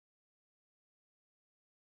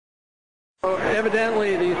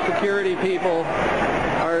Evidently, these security people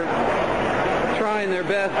are trying their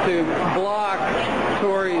best to block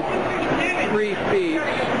Tory's free speech,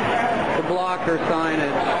 to block her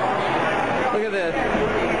signage. Look at this,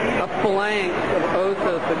 a phalanx of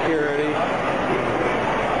OSA security.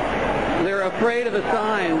 They're afraid of a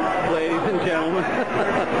sign, ladies and gentlemen.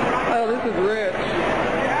 Oh, this is rich.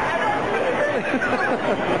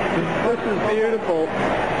 This is beautiful.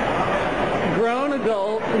 Grown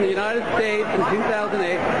adults in the United States in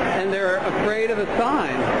 2008, and they're afraid of a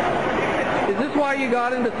sign. Is this why you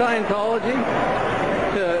got into Scientology?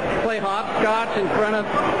 To play hopscotch in front of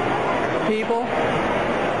people?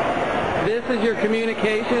 This is your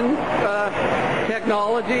communication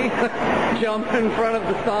technology? Jump in front of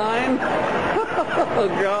the sign? Oh,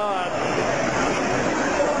 God.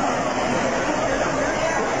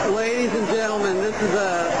 Ladies and gentlemen, this is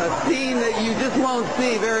a scene that you just won't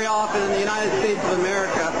see very often in the United States of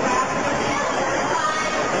America.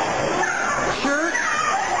 Church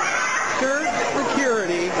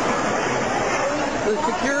security, the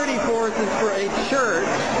security forces for a church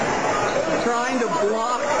trying to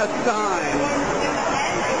block a sign.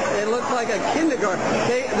 It looks like a kindergarten.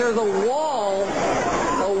 There's a wall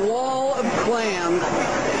of clams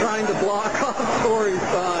trying to block off Tory's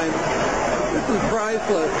sign. This is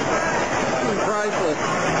priceless. This is priceless.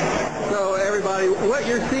 So everybody, what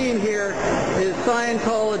you're seeing here is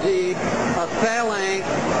Scientology, a phalanx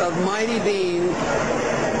of mighty beings,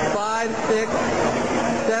 5, 6,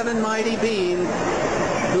 7 mighty beings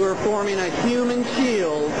who are forming a human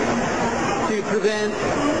shield to prevent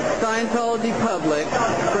Scientology public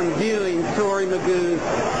from viewing ToryMagoo's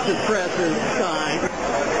suppressive sign.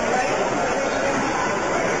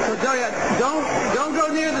 So tell you, don't go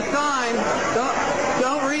near the sign.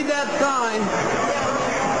 Don't read that sign.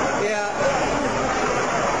 Yeah.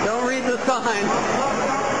 Don't read the sign.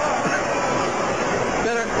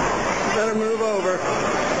 Better move over.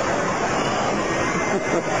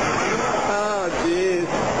 Oh, jeez.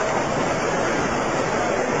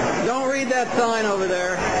 Don't read that sign over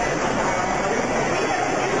there.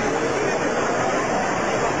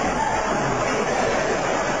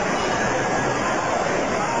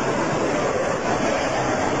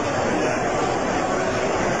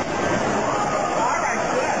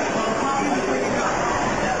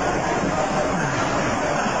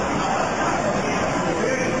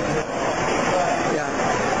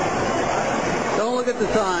 Look at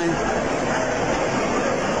the sign.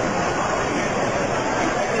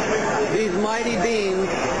 These mighty beings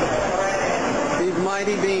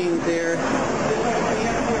here.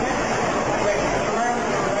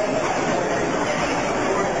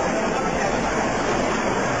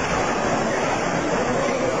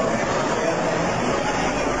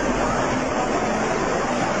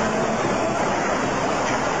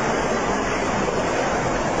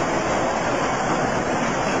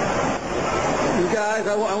 Guys,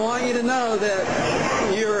 I want you to know that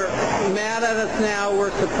you're mad at us now,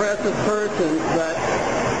 we're suppressive persons, but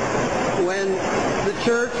when the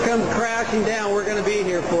church comes crashing down, we're going to be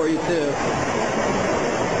here for you too.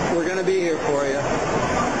 We're going to be here for you.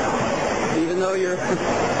 Even though you're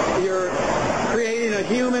creating a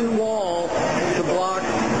human wall to block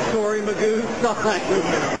ToryMagoo's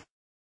sign.